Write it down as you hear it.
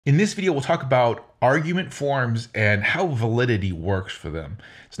In this video, we'll talk about argument forms and how validity works for them.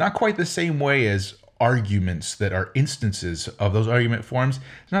 It's not quite the same way as arguments that are instances of those argument forms.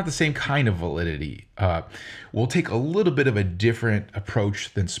 It's not the same kind of validity. We'll take a little bit of a different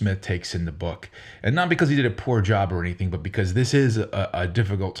approach than Smith takes in the book. And not because he did a poor job or anything, but because this is a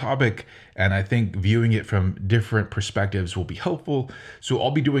difficult topic. And I think viewing it from different perspectives will be helpful. So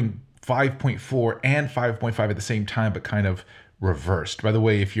I'll be doing 5.4 and 5.5 at the same time, but kind of reversed. By the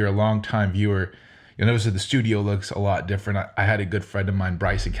way, if you're a long-time viewer, you'll notice that the studio looks a lot different. I had a good friend of mine,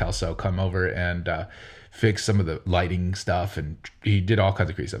 Bryson Kelso, come over and fix some of the lighting stuff, and he did all kinds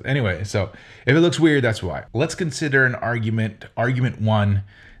of crazy stuff. Anyway, so if it looks weird, that's why. Let's consider an argument one,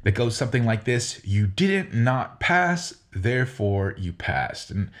 that goes something like this. You didn't not pass, therefore you passed.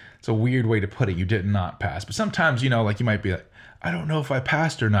 And it's a weird way to put it. You did not pass. But sometimes, like you might be like, I don't know if I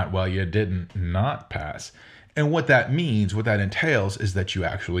passed or not. Well, you didn't not pass. And what that means, what that entails, is that you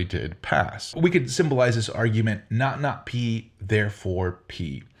actually did pass. We could symbolize this argument, not P, therefore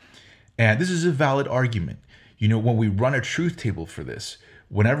P. And this is a valid argument. When we run a truth table for this,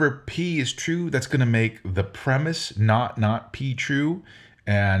 whenever P is true, that's going to make the premise not P true.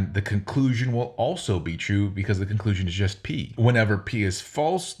 And the conclusion will also be true because the conclusion is just P. Whenever P is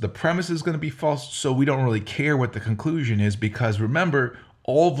false, the premise is going to be false. So we don't really care what the conclusion is because remember,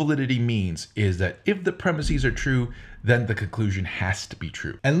 all validity means is that if the premises are true, then the conclusion has to be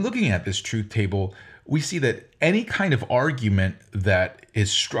true. And looking at this truth table, we see that any kind of argument that is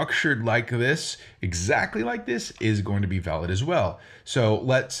structured like this, exactly like this, is going to be valid as well. So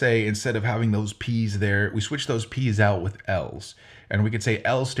let's say instead of having those P's there, we switch those P's out with L's. And we could say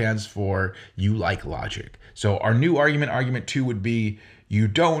L stands for you like logic. So our new argument 2 would be you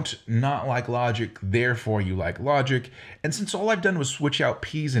don't not like logic, therefore you like logic. And since all I've done was switch out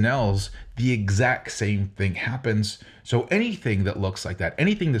P's and L's, the exact same thing happens. So anything that looks like that,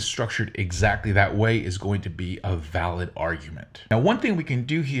 anything that's structured exactly that way is going to be a valid argument. Now, one thing we can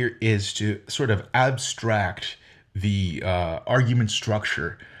do here is to sort of abstract the argument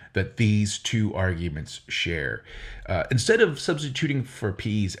structure that these two arguments share. Instead of substituting for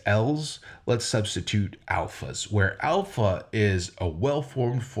P's L's, let's substitute alphas, where alpha is a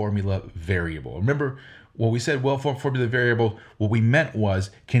well-formed formula variable. Remember, when we said well-formed formula variable, what we meant was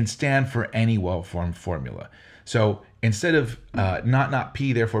can stand for any well-formed formula. So instead of not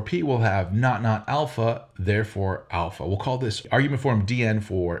P, therefore P, we'll have not alpha, therefore alpha. We'll call this argument form DN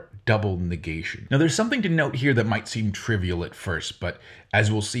for double negation. Now there's something to note here that might seem trivial at first, but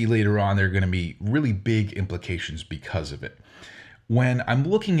as we'll see later on, there are going to be really big implications because of it. When I'm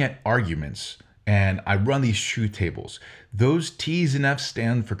looking at arguments and I run these truth tables, those T's and F's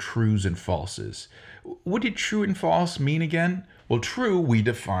stand for trues and falses. What did true and false mean again? Well, true we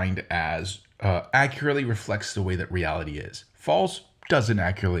defined as accurately reflects the way that reality is. False doesn't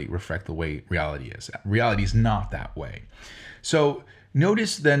accurately reflect the way reality is. Reality is not that way. So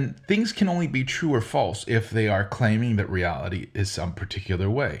notice then things can only be true or false if they are claiming that reality is some particular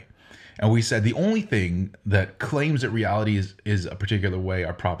way. And we said the only thing that claims that reality is a particular way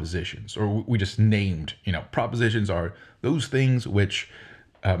are propositions, or we just named, propositions are those things which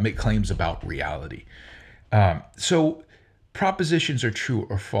make claims about reality. So propositions are true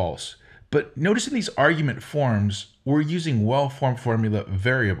or false. But notice in these argument forms, we're using well-formed formula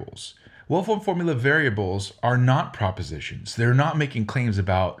variables. Well-formed formula variables are not propositions. They're not making claims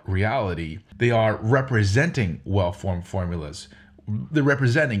about reality. They are representing well-formed formulas. They're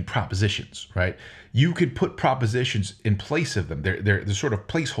representing propositions, right? You could put propositions in place of them. They're sort of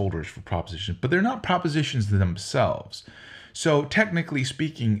placeholders for propositions, but they're not propositions themselves. So technically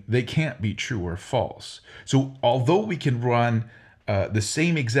speaking, they can't be true or false. So although we can run the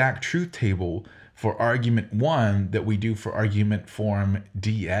same exact truth table for argument 1 that we do for argument form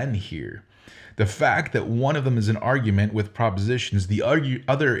DN here, the fact that one of them is an argument with propositions, the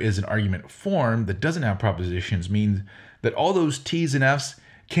other is an argument form that doesn't have propositions, means that all those T's and F's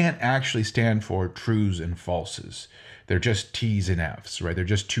can't actually stand for trues and falses. They're just T's and F's, right? They're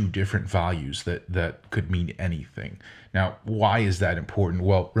just two different values that could mean anything. Now, why is that important?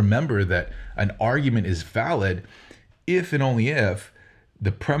 Well, remember that an argument is valid if and only if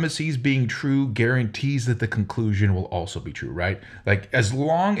the premises being true guarantees that the conclusion will also be true, right? Like as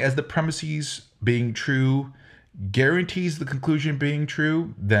long as the premises being true guarantees the conclusion being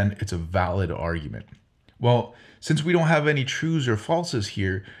true, then it's a valid argument. Well, since we don't have any trues or falses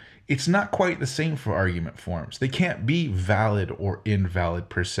here, it's not quite the same for argument forms. They can't be valid or invalid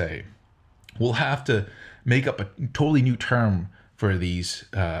per se. We'll have to make up a totally new term for these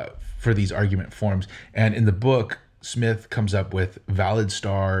argument forms. And in the book, Smith comes up with valid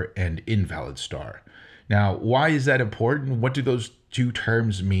star and invalid star. Now, why is that important? What do those two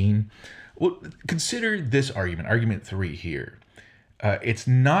terms mean? Well, consider this argument, argument 3 here. It's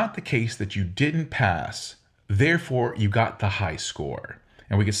not the case that you didn't pass, therefore you got the high score.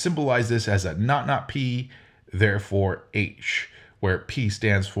 And we can symbolize this as a not P, therefore H, where P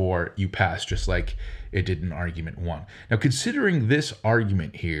stands for you passed, just like it did in argument 1. Now, considering this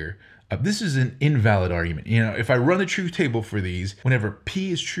argument here, this is an invalid argument. You know, if I run the truth table for these, whenever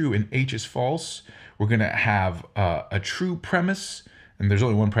P is true and H is false, we're going to have a true premise, and there's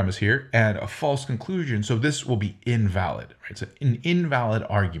only one premise here, and a false conclusion. So this will be invalid, right? It's an invalid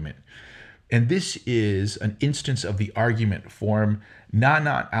argument. And this is an instance of the argument form, not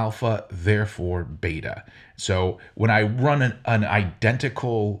alpha, therefore beta. So when I run an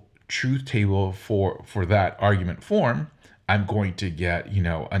identical truth table for that argument form, I'm going to get, you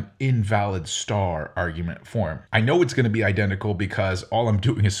know, an invalid star argument form. I know it's going to be identical because all I'm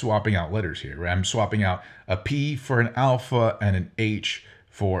doing is swapping out letters here, right? I'm swapping out a P for an alpha and an H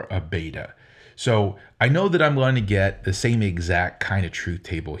for a beta. So I know that I'm going to get the same exact kind of truth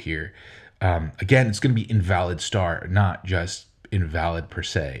table here. Again, it's going to be invalid star, not just invalid per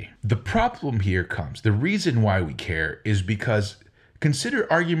se. The problem here comes, the reason why we care is because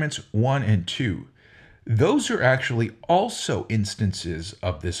consider arguments 1 and 2. Those are actually also instances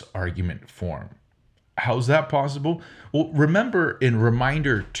of this argument form. How's that possible? Well, remember in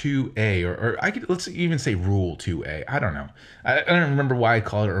reminder 2a, or let's even say rule 2a. I don't know. I don't remember why I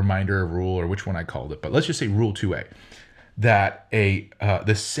called it a reminder, a rule, or which one I called it, but let's just say rule 2a, that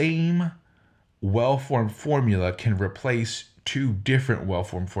the same well-formed formula can replace two different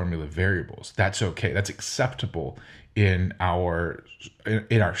well-formed formula variables. That's okay. That's acceptable in our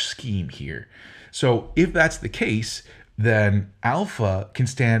scheme here. So if that's the case, then alpha can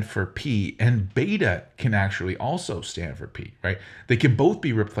stand for P and beta can actually also stand for P, right? They can both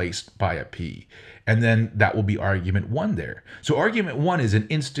be replaced by a P, and then that will be argument 1 there. So argument 1 is an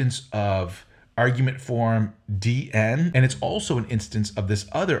instance of argument form dn, and it's also an instance of this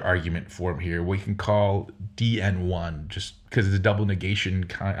other argument form here we can call dn1, just because it's a double negation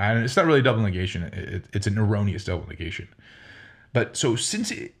kind. It's not really a double negation, it's an erroneous double negation. But so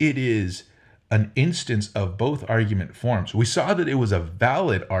since it is an instance of both argument forms, we saw that it was a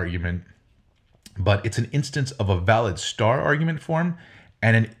valid argument, but it's an instance of a valid star argument form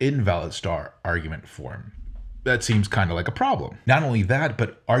and an invalid star argument form. That seems kind of like a problem. Not only that,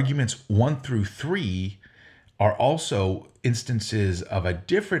 but arguments 1 through 3 are also instances of a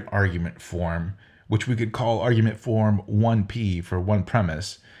different argument form, which we could call argument form 1P for one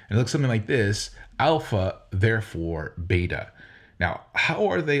premise. And it looks something like this: alpha, therefore beta. Now, how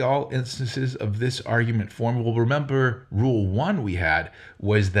are they all instances of this argument form? Well, remember rule 1 we had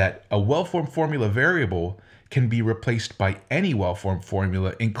was that a well-formed formula variable can be replaced by any well-formed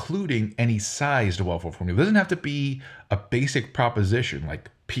formula, including any sized well-formed formula. It doesn't have to be a basic proposition like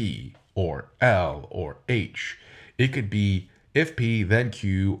P or L or H. It could be if P, then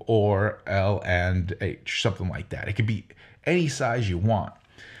Q, or L and H, something like that. It could be any size you want.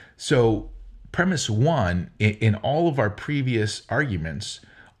 So premise 1 in all of our previous arguments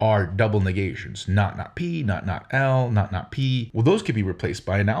are double negations. Not P, not L, not P. Well, those could be replaced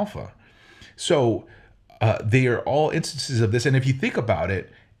by an alpha. So they are all instances of this. And if you think about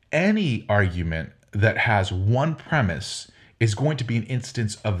it, any argument that has one premise is going to be an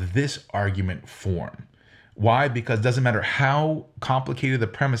instance of this argument form. Why? Because it doesn't matter how complicated the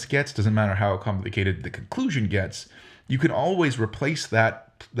premise gets, doesn't matter how complicated the conclusion gets, you can always replace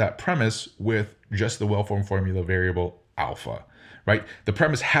that premise with just the well-formed formula variable alpha, right? The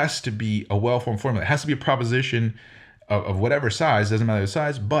premise has to be a well-formed formula. It has to be a proposition of whatever size, doesn't matter the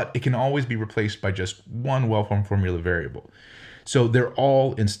size, but it can always be replaced by just one well-formed formula variable. So they're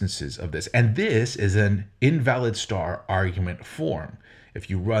all instances of this. And this is an invalid star argument form. If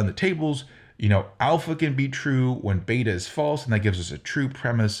you run the tables, you know, alpha can be true when beta is false, and that gives us a true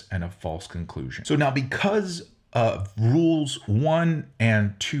premise and a false conclusion. So now, because of rules 1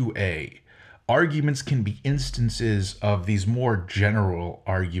 and 2a, arguments can be instances of these more general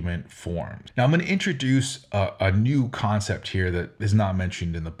argument forms. Now, I'm going to introduce a new concept here that is not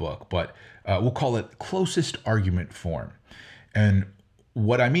mentioned in the book, but we'll call it closest argument form. And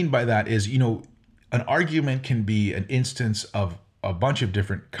what I mean by that is, you know, an argument can be an instance of a bunch of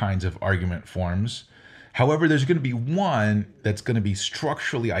different kinds of argument forms. However, there's going to be one that's going to be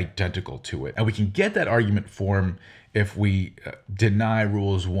structurally identical to it. And we can get that argument form if we deny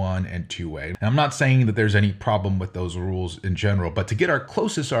rules 1 and 2a. And I'm not saying that there's any problem with those rules in general, but to get our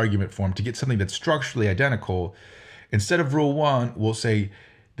closest argument form, to get something that's structurally identical, instead of rule 1, we'll say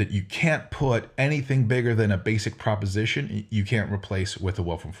that you can't put anything bigger than a basic proposition, you can't replace with a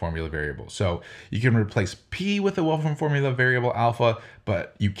well-formed formula variable. So you can replace P with a well-formed formula variable alpha,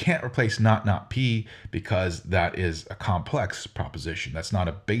 but you can't replace not P because that is a complex proposition. That's not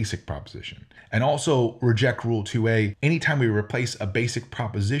a basic proposition. And also reject rule 2a. Anytime we replace a basic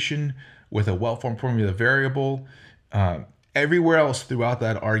proposition with a well-formed formula variable, everywhere else throughout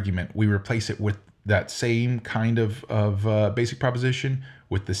that argument, we replace it with that same kind of basic proposition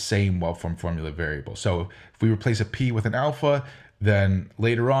with the same well-formed formula variable. So if we replace a P with an alpha, then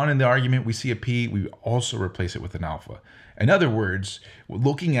later on in the argument we see a P, we also replace it with an alpha. In other words,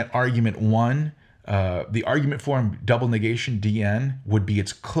 looking at argument 1, the argument form double negation dn would be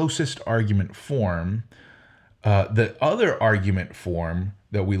its closest argument form. The other argument form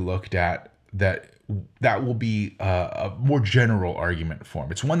that we looked at, that will be a more general argument form.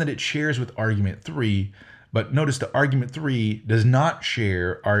 It's one that it shares with argument 3, but notice the argument 3 does not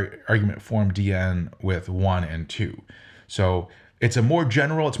share our argument form dn with 1 and 2. So it's a more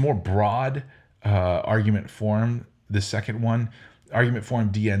general, it's more broad argument form. The second one, argument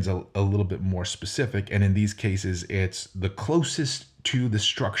form dn's a little bit more specific, and in these cases, it's the closest to the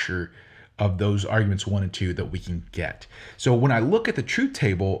structure of those arguments 1 and 2 that we can get. So when I look at the truth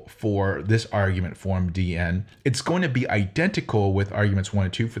table for this argument form dn, it's going to be identical with arguments 1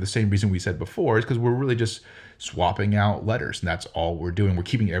 and 2 for the same reason we said before, is because we're really just swapping out letters, and that's all we're doing. We're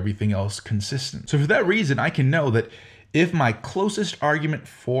keeping everything else consistent. So for that reason, I can know that if my closest argument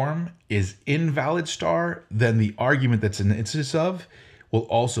form is invalid star, then the argument that's an instance of will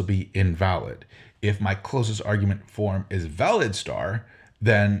also be invalid. If my closest argument form is valid star,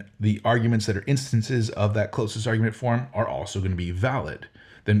 then the arguments that are instances of that closest argument form are also going to be valid.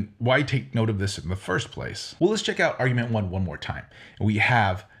 Then why take note of this in the first place? Well, let's check out argument 1 one more time. We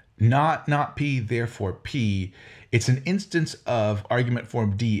have not P, therefore P. It's an instance of argument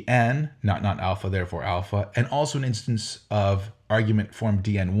form dn, not alpha, therefore alpha, and also an instance of argument form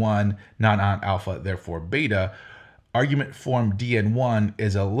dn1, not alpha, therefore beta. Argument form dn1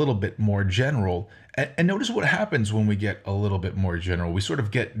 is a little bit more general. And notice what happens when we get a little bit more general. We sort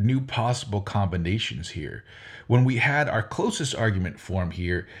of get new possible combinations here. When we had our closest argument form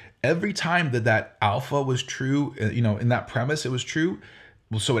here, every time that alpha was true, in that premise it was true,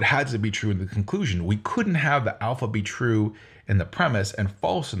 well, so it had to be true in the conclusion. We couldn't have the alpha be true in the premise and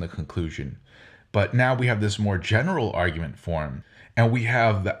false in the conclusion. But now we have this more general argument form, and we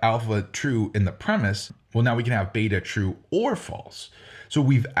have the alpha true in the premise. Well, now we can have beta true or false. So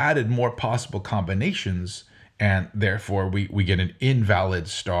we've added more possible combinations, and therefore we get an invalid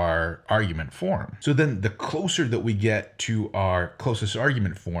star argument form. So then the closer that we get to our closest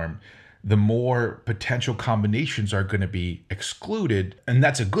argument form, the more potential combinations are going to be excluded. And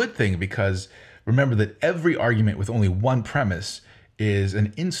that's a good thing, because remember that every argument with only one premise is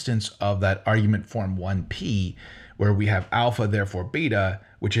an instance of that argument form 1p, where we have alpha, therefore beta,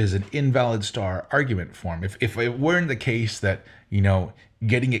 which is an invalid star argument form. If it weren't the case that,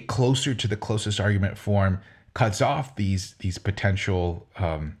 getting it closer to the closest argument form cuts off these potential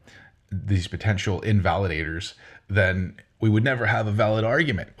invalidators, then we would never have a valid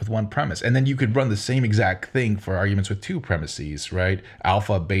argument with one premise. And then you could run the same exact thing for arguments with two premises, right?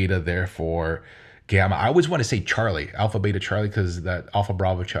 Alpha, beta, therefore gamma. I always want to say Charlie, alpha, beta, Charlie, because that alpha,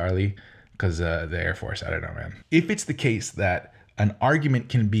 bravo, Charlie, because the Air Force, I don't know, man. If it's the case that an argument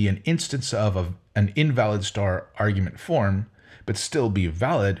can be an instance of an invalid star argument form, but still be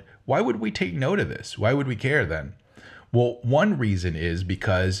valid, why would we take note of this? Why would we care then? Well, one reason is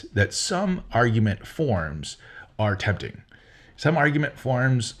because that some argument forms are tempting. Some argument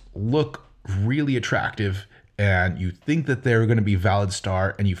forms look really attractive, and you think that they're going to be valid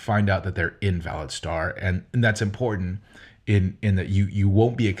star, and you find out that they're invalid star, and that's important in that you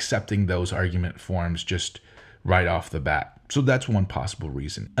won't be accepting those argument forms just right off the bat. So that's one possible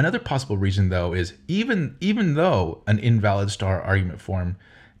reason. Another possible reason, though, is even though an invalid star argument form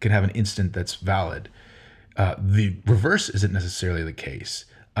can have an instant that's valid, the reverse isn't necessarily the case.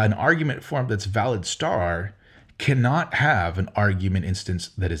 An argument form that's valid star cannot have an argument instance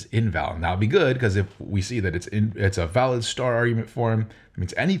that is invalid. Now, it'd be good, because if we see that it's a valid star argument form, it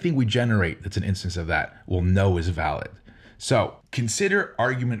means anything we generate that's an instance of that we'll know is valid. So consider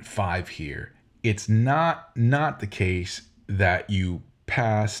argument 5 here. It's not the case that you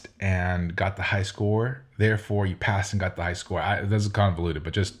passed and got the high score, therefore you passed and got the high score. This is convoluted,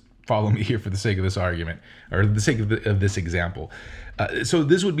 but just follow me here for the sake of this argument, or the sake of this example. So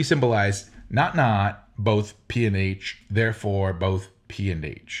this would be symbolized not, both P and H, therefore both P and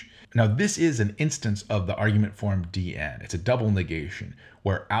H. Now this is an instance of the argument form Dn. It's a double negation,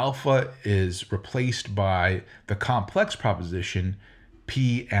 where alpha is replaced by the complex proposition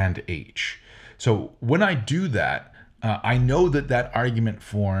P and H. So when I do that, I know that that argument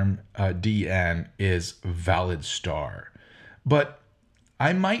form Dn is valid star. But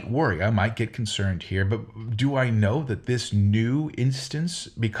I might worry, I might get concerned here, but do I know that this new instance,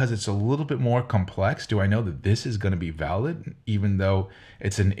 because it's a little bit more complex, do I know that this is going to be valid, even though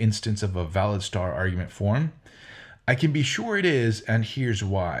it's an instance of a valid star argument form? I can be sure it is, and here's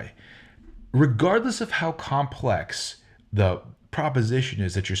why. Regardless of how complex the proposition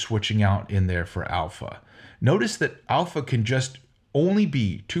is that you're switching out in there for alpha, notice that alpha can just only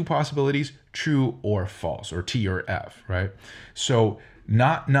be two possibilities, true or false, or T or F, right? So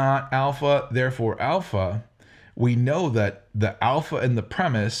not alpha, therefore alpha, we know that the alpha in the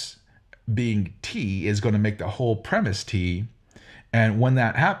premise being T is going to make the whole premise T. And when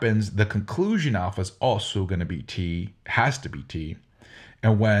that happens, the conclusion alpha is also going to be T, has to be T.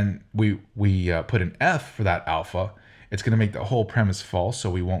 And when we put an F for that alpha, it's going to make the whole premise false, so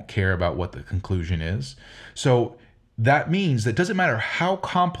we won't care about what the conclusion is. So that means that it doesn't matter how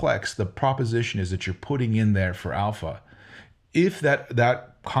complex the proposition is that you're putting in there for alpha. If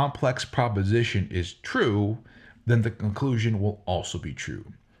that complex proposition is true, then the conclusion will also be true.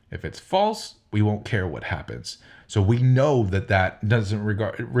 If it's false, we won't care what happens. So we know that that doesn't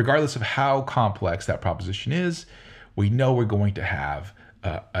regardless of how complex that proposition is, we know we're going to have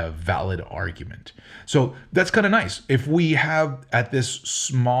a valid argument. So that's kind of nice. If we have at this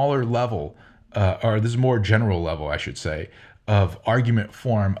smaller level, or this more general level, I should say, of argument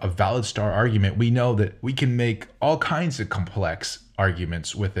form, a valid star argument, we know that we can make all kinds of complex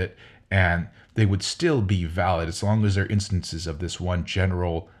arguments with it, and they would still be valid as long as they're instances of this one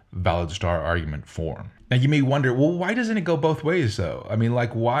general valid star argument form. Now you may wonder, well, why doesn't it go both ways though? I mean,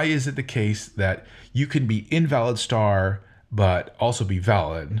 like, why is it the case that you can be invalid star but also be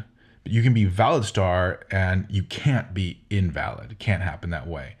valid? But you can be valid star and you can't be invalid. It can't happen that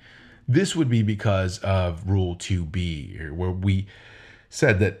way. This would be because of rule 2b, where we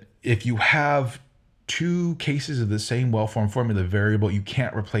said that if you have two cases of the same well-formed formula variable, you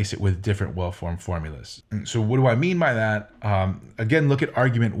can't replace it with different well-formed formulas. And so what do I mean by that? Again, look at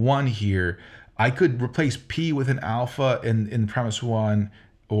argument 1 here. I could replace P with an alpha in premise 1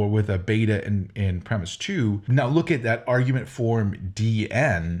 or with a beta in premise 2. Now look at that argument form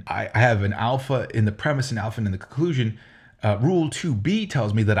Dn. I have an alpha in the premise and alpha in the conclusion. Rule 2b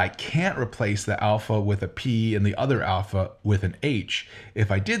tells me that I can't replace the alpha with a P and the other alpha with an H.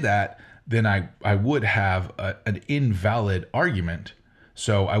 If I did that, then I would have an invalid argument.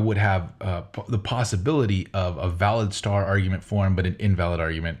 So I would have the possibility of a valid star argument form, but an invalid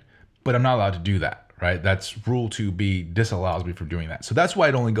argument. But I'm not allowed to do that, right? That's rule 2b disallows me from doing that. So that's why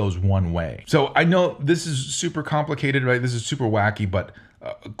it only goes one way. So I know this is super complicated, right? This is super wacky, but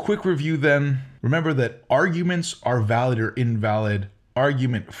a quick review then. Remember that arguments are valid or invalid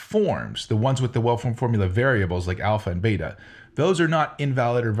argument forms, the ones with the well-formed formula variables like alpha and beta. Those are not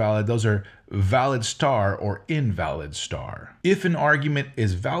invalid or valid. Those are valid star or invalid star. If an argument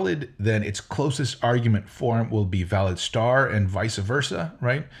is valid, then its closest argument form will be valid star and vice versa,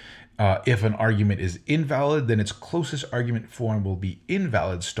 right? If an argument is invalid, then its closest argument form will be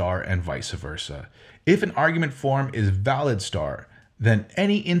invalid star and vice versa. If an argument form is valid star, then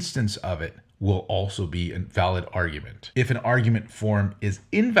any instance of it will also be a valid argument. If an argument form is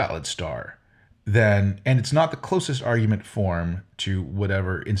invalid star, then, and it's not the closest argument form to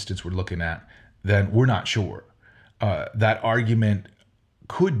whatever instance we're looking at, then we're not sure. That argument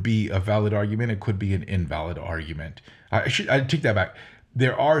could be a valid argument, it could be an invalid argument. I take that back.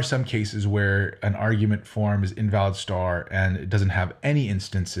 There are some cases where an argument form is invalid star and it doesn't have any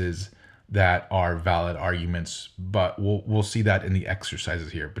instances that are valid arguments, but we'll see that in the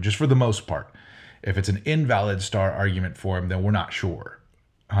exercises here. But just for the most part, if it's an invalid star argument form, then we're not sure.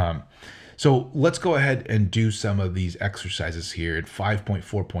 So let's go ahead and do some of these exercises here. And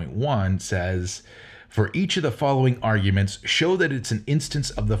 5.4.1 says, for each of the following arguments, show that it's an instance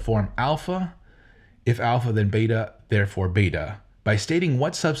of the form alpha. If alpha, then beta, therefore beta, by stating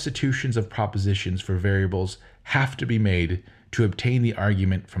what substitutions of propositions for variables have to be made to obtain the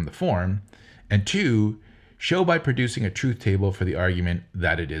argument from the form. And 2, show by producing a truth table for the argument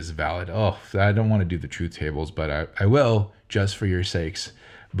that it is valid. Oh, I don't want to do the truth tables, but I will just for your sakes.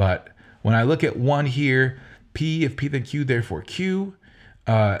 But when I look at 1 here, P, if P then Q, therefore Q,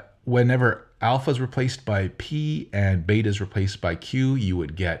 whenever alpha is replaced by P and beta is replaced by Q, you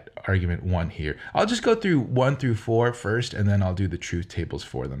would get argument 1 here. I'll just go through 1 through 4 first, and then I'll do the truth tables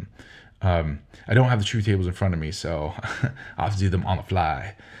for them. I don't have the truth tables in front of me, so I'll have to do them on the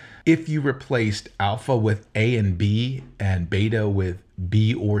fly. If you replaced alpha with A and B and beta with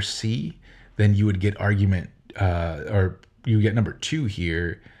B or C, then you would get argument, or you would get number 2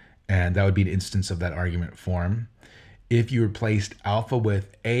 here, and that would be an instance of that argument form. If you replaced alpha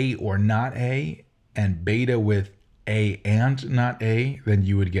with A or not A, and beta with A and not A, then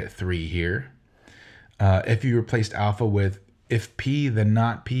you would get 3 here. If you replaced alpha with if P, then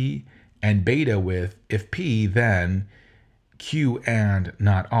not P, and beta with if P, then Q and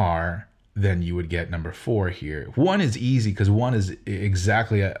not R, then you would get number 4 here. 1 is easy because 1 is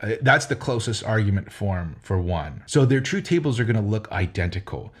exactly, that's the closest argument form for 1. So their truth tables are going to look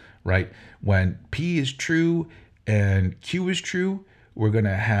identical, right? When P is true and Q is true, we're going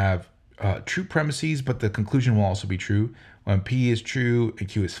to have true premises, but the conclusion will also be true. When P is true and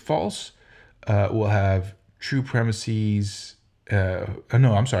Q is false, we'll have true premises.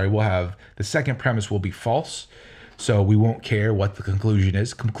 We'll have the second premise will be false. So we won't care what the conclusion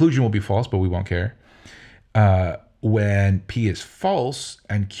is. Conclusion will be false, but we won't care. When P is false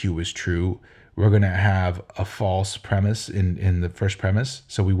and Q is true, we're going to have a false premise in the first premise.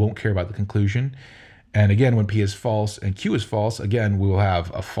 So we won't care about the conclusion. And again, when P is false and Q is false, again, we will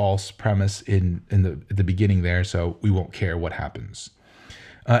have a false premise in the beginning there. So we won't care what happens.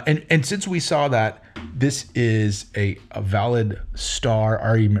 And since we saw that this is a valid star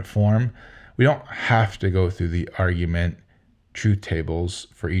argument form, we don't have to go through the argument truth tables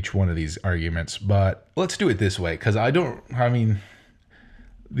for each one of these arguments, but let's do it this way because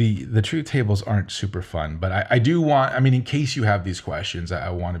the truth tables aren't super fun, but I do want, in case you have these questions, I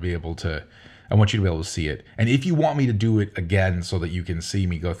want you to be able to see it. And if you want me to do it again so that you can see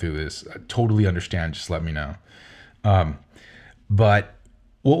me go through this, I totally understand, just let me know. But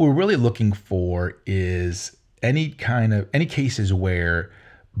what we're really looking for is any cases where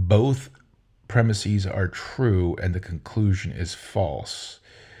both premises are true and the conclusion is false.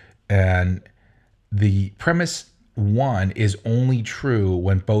 And the premise 1 is only true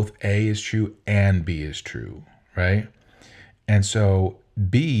when both A is true and B is true, right? And so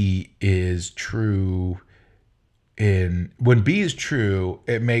B is true when B is true,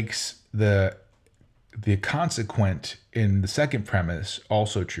 it makes the consequent in the second premise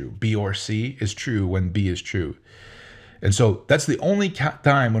also true. B or C is true when B is true. And so that's the only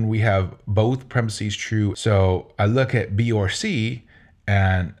time when we have both premises true. So I look at B or C,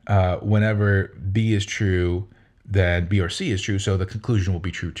 and whenever B is true, then B or C is true. So the conclusion will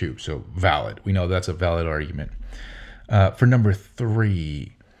be true too. So valid. We know that's a valid argument. For number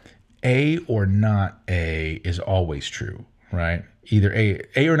 3, A or not A is always true, right? Either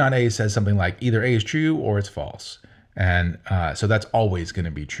A or not A says something like either A is true or it's false. And so that's always going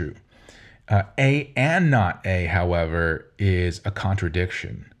to be true. A and not A, however, is a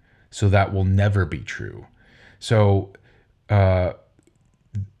contradiction. So that will never be true. So the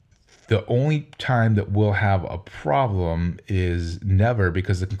only time that we'll have a problem is never,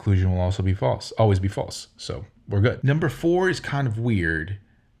 because the conclusion will also be false, always be false. So we're good. Number 4 is kind of weird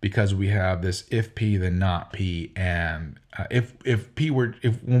because we have this if P then not P, and if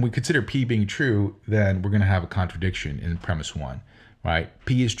when we consider P being true, then we're going to have a contradiction in premise 1, right?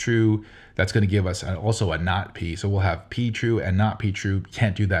 P is true. That's going to give us also a not P. So we'll have P true and not P true.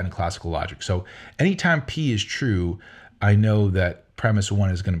 Can't do that in classical logic. So anytime P is true, I know that premise 1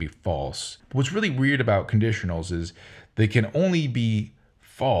 is going to be false. What's really weird about conditionals is they can only be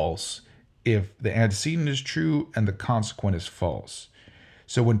false if the antecedent is true and the consequent is false.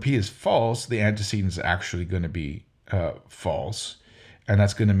 So when P is false, the antecedent is actually going to be false. And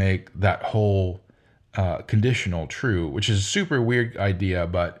that's going to make that whole conditional true, which is a super weird idea.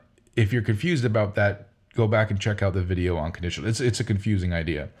 But if you're confused about that, go back and check out the video on conditional. It's a confusing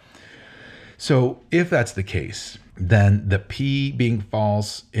idea. So if that's the case, then the P being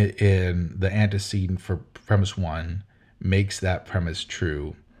false in the antecedent for premise 1 makes that premise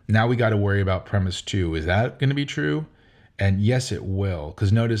true. Now we got to worry about premise 2. Is that going to be true? And yes, it will.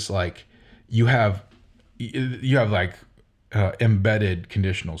 Because notice, like, you have like embedded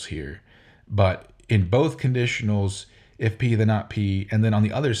conditionals here, but in both conditionals, if P then not P, and then on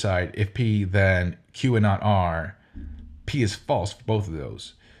the other side, if P then Q and not R, P is false for both of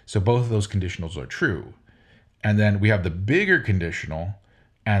those. So both of those conditionals are true. And then we have the bigger conditional,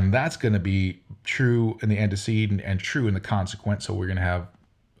 and that's going to be true in the antecedent and true in the consequent. So we're going to have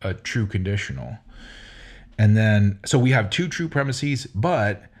a true conditional. And then, so we have 2 true premises,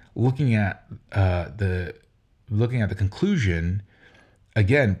 but looking at the conclusion,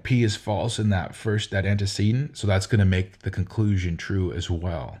 again, P is false in that antecedent. So that's going to make the conclusion true as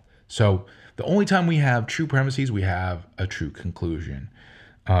well. So the only time we have true premises, we have a true conclusion.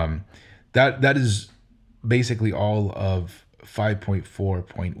 That is basically all of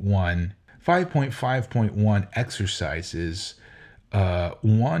 5.4.1. 5.5.1 exercises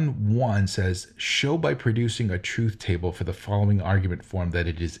 1.1 says, show by producing a truth table for the following argument form that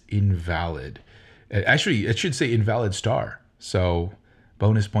it is invalid. Actually, it should say invalid star. So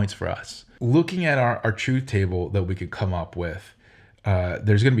bonus points for us. Looking at our truth table that we could come up with,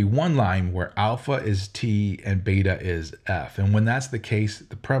 there's going to be one line where alpha is T and beta is F. And when that's the case,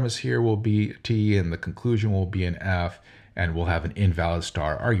 the premise here will be T and the conclusion will be an F, and we'll have an invalid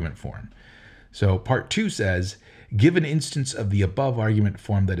star argument form. So part 2 says, give an instance of the above argument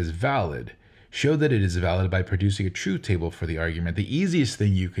form that is valid. Show that it is valid by producing a truth table for the argument. The easiest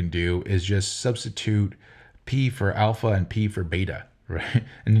thing you can do is just substitute P for alpha and P for beta, right?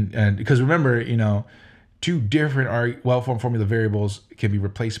 And because remember, you know, two different well-formed formula variables can be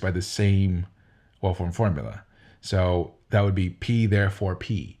replaced by the same well-formed formula. So that would be P, therefore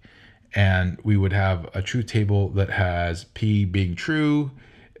P. And we would have a truth table that has P being true,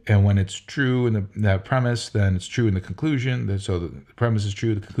 and when it's true in that premise, then it's true in the conclusion. So the premise is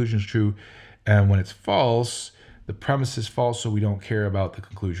true, the conclusion is true. And when it's false, the premise is false, so we don't care about the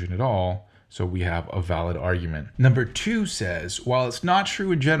conclusion at all. So we have a valid argument. Number 2 says, while it's not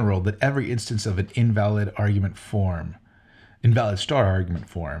true in general that every instance of an invalid star argument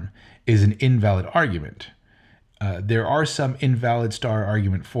form is an invalid argument, there are some invalid star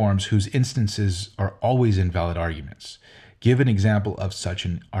argument forms whose instances are always invalid arguments. Give an example of such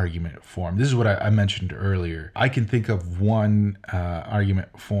an argument form. This is what I mentioned earlier. I can think of one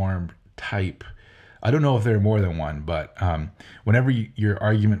argument form type. I don't know if there are more than one, but whenever your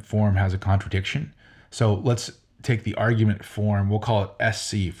argument form has a contradiction, so let's take the argument form, we'll call it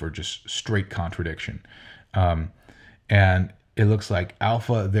SC for just straight contradiction. And it looks like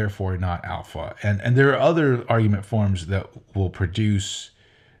alpha, therefore not alpha. And there are other argument forms that will produce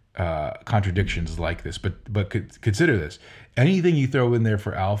contradictions like this, but consider this: anything you throw in there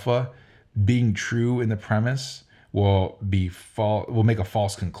for alpha being true in the premise will make a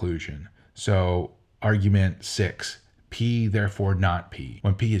false conclusion. So argument 6, P therefore not P.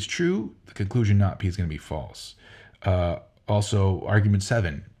 When P is true, the conclusion not P is going to be false. Also argument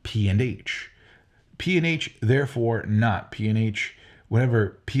 7, P and H. P and H therefore not P and H.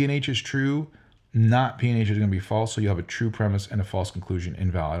 Whenever P and H is true, not P and H is going to be false, so you have a true premise and a false conclusion,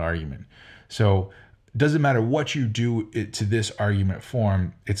 invalid argument. So it doesn't matter what you do to this argument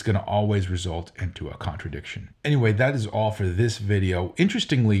form, it's going to always result into a contradiction. Anyway, that is all for this video.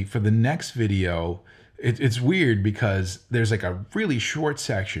 Interestingly, for the next video, it's weird because there's like a really short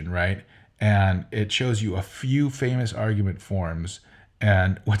section, right? And it shows you a few famous argument forms.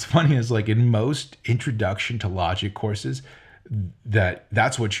 And what's funny is, like, in most introduction to logic courses,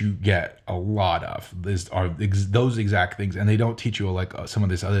 that's what you get a lot of, are those exact things, and they don't teach you like some of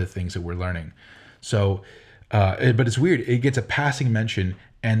these other things that we're learning. So but it's weird, it gets a passing mention,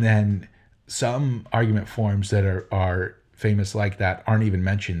 and then some argument forms that are famous like that aren't even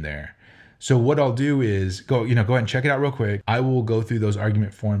mentioned there. So what I'll do is go ahead and check it out real quick. I will go through those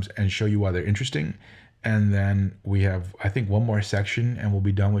argument forms and show you why they're interesting. And then we have, I think, one more section and we'll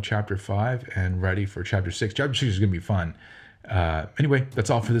be done with chapter 5 and ready for chapter 6. Chapter 6 is going to be fun. Anyway,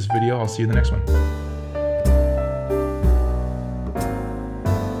 that's all for this video. I'll see you in the next one.